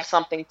also have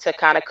something to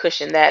kind of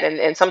cushion that,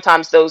 and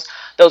sometimes those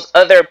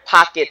other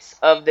pockets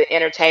of the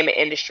entertainment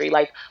industry,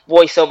 like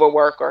voiceover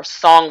work or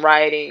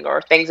songwriting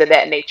or things of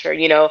that nature,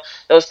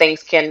 those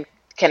things can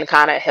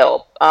kind of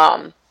help.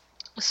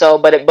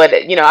 So, I'm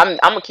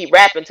gonna keep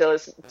rapping till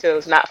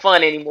it's not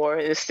fun anymore.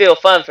 It's still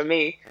fun for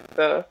me.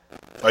 So,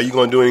 Are you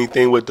gonna do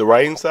anything with the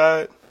writing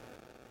side?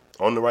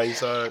 On the writing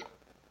side?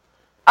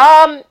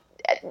 um,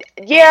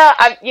 yeah,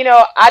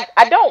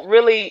 I don't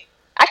really,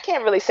 I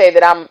can't really say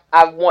that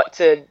I want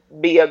to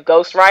be a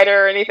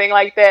ghostwriter or anything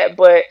like that.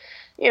 But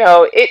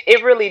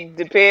it really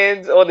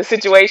depends on the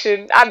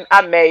situation.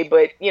 I may,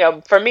 but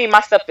for me,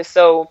 my stuff is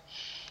so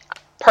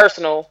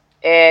personal,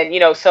 and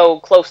so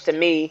close to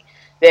me,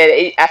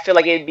 that I feel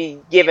like it'd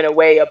be giving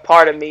away a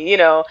part of me.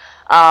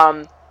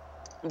 Um,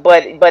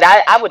 but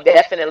I would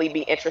definitely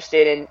be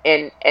interested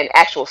in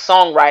actual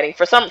songwriting.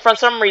 For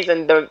some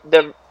reason,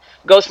 the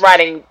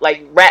ghostwriting,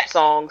 like rap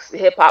songs,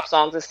 hip hop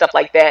songs, and stuff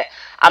like that,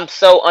 I'm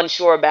so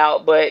unsure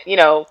about. But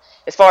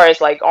as far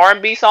as like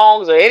R&B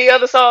songs or any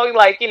other song,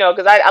 like, you know,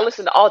 because I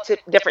listen to all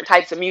different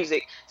types of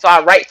music, so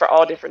I write for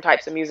all different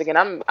types of music, and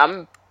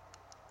I'm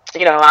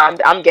you know,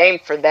 I'm game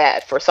for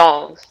that, for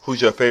songs. Who's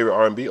your favorite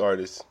R&B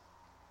artist?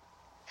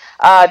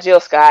 Jill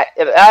Scott.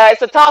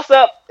 It's a toss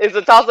up. It's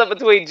a toss up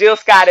between Jill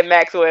Scott and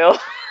Maxwell.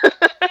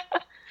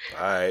 All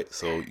right,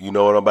 so you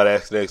know what I'm about to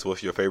ask next.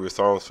 What's your favorite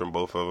songs from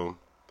both of them?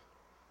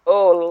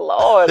 Oh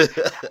Lord,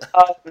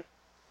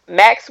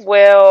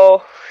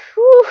 Maxwell.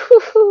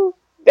 Whew,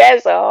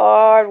 that's a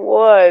hard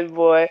one,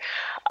 boy.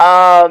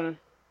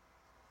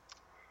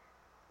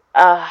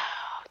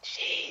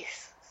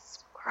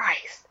 Jesus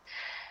Christ.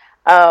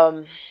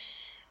 Mm.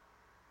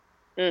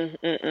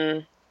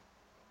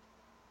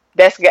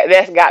 That's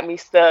got me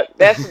stuck.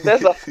 That's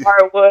a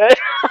hard one.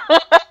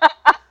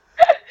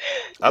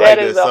 I like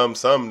that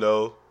some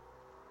though.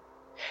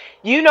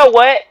 You know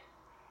what?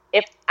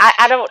 If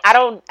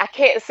I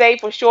can't say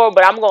for sure,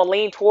 but I'm gonna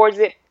lean towards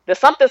it. The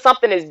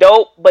something is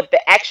dope, but the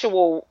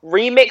actual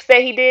remix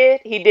that he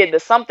did the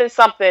something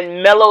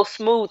mellow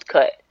smooth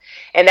cut,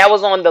 and that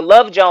was on the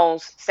Love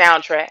Jones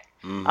soundtrack.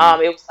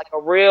 Mm-hmm. It was like a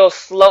real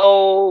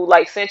slow,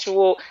 like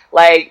sensual,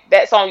 like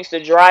that song used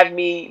to drive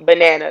me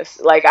bananas.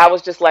 Like I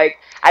was just like,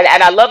 and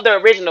I love the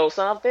original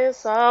something,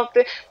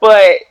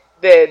 but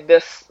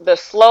the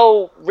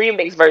slow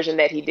remix version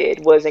that he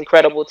did was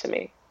incredible to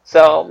me.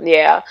 So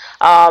yeah,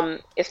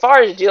 as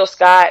far as Jill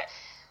Scott,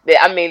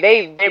 I mean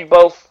they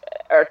both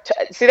are.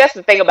 See, that's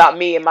the thing about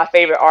me and my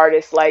favorite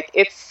artists. Like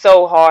it's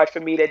so hard for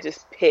me to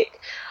just pick.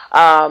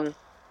 But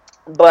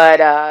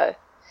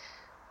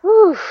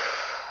whew,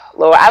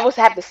 Lord, I would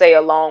have to say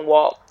A Long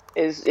Walk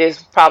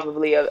is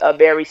probably a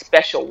very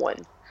special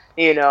one.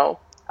 You know,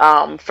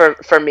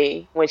 for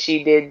me when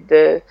she did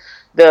the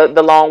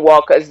Long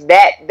Walk, because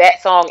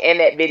that song and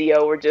that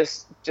video were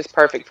just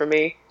perfect for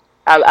me.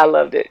 I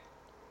loved it.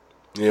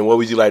 And what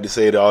would you like to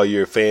say to all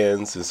your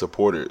fans and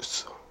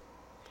supporters?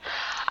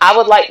 I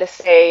would like to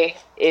say,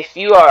 if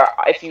you are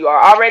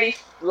already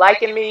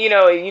liking me, you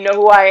know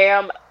who I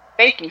am.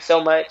 Thank you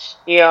so much.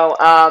 You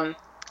know,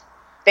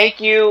 thank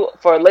you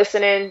for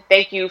listening.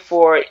 Thank you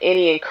for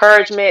any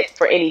encouragement,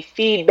 for any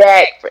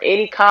feedback, for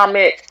any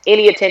comments,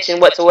 any attention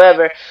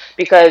whatsoever,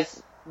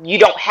 because you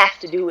don't have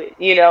to do it,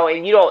 you know,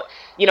 and you don't,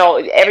 you know,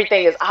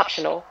 everything is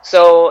optional.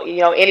 So,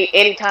 you know,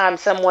 anytime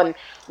someone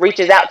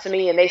reaches out to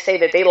me and they say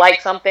that they like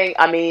something,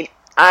 I mean,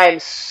 I am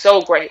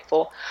so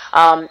grateful.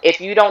 If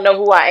you don't know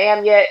who I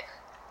am yet,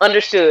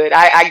 understood.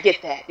 I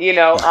get that, you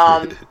know,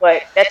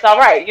 but that's all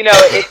right. You know,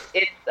 it's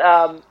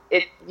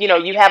you know,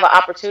 you have an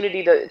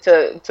opportunity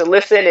to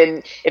listen,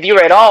 and if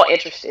you're at all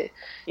interested,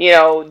 you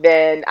know,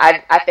 then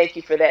I thank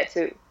you for that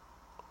too.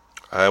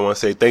 I want to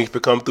say thank you for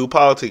coming through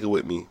politicking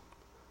with me.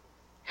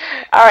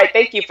 All right,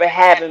 thank you for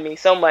having me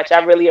so much.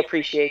 I really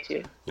appreciate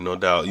you. No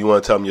doubt. You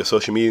want to tell me your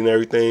social media and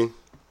everything?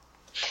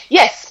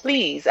 Yes,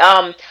 please.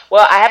 Well,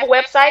 I have a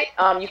website.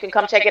 You can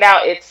come check it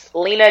out. It's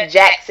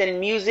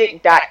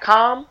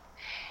LenaJacksonMusic.com.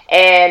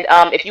 And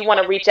if you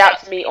want to reach out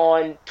to me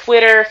on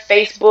Twitter,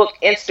 Facebook,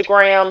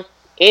 Instagram,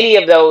 any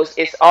of those,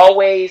 it's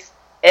always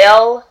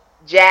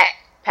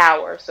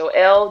LJackPower. So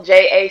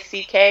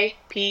LJACKPOWER.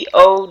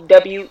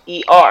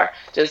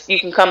 Just you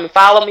can come and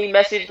follow me,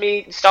 message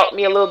me, stalk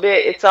me a little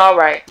bit. It's all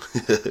right.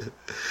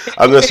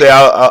 I'm gonna say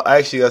I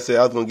was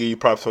gonna give you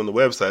props on the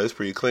website. It's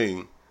pretty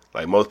clean.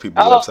 Like most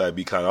people's website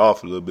be kind of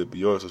off a little bit, but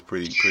yours was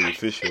pretty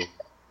official.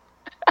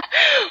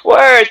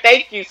 Word,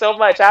 thank you so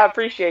much. I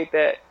appreciate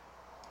that.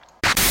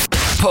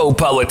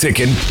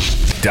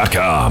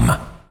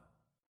 PoePoliticking.com.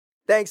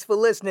 Thanks for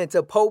listening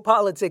to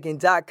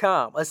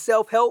PoePoliticking.com, a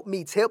self-help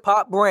meets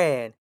hip-hop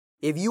brand.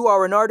 If you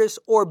are an artist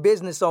or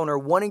business owner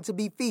wanting to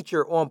be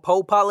featured on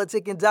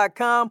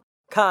PoePoliticking.com,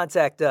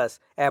 contact us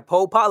at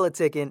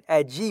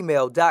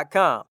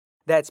PoePoliticking@gmail.com.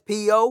 That's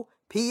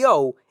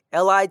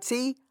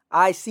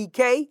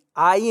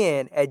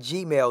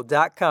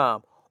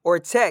PoePoliticking@gmail.com, or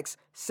text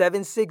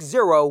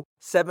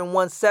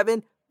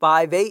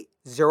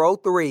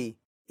 760-717-5803.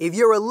 If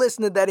you're a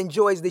listener that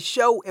enjoys the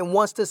show and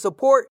wants to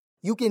support,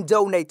 you can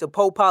donate to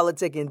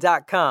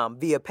PoePoliticking.com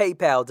via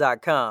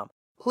PayPal.com.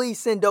 Please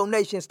send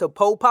donations to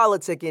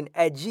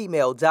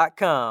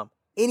PoePoliticking@gmail.com.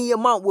 Any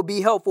amount will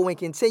be helpful in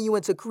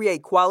continuing to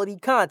create quality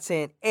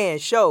content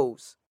and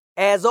shows.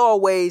 As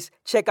always,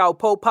 check out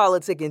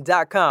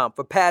PoePoliticking.com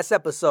for past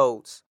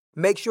episodes.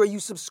 Make sure you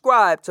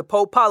subscribe to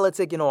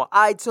PoePoliticking on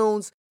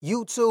iTunes,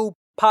 YouTube,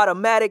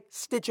 Podomatic,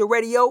 Stitcher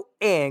Radio,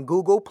 and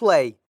Google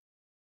Play.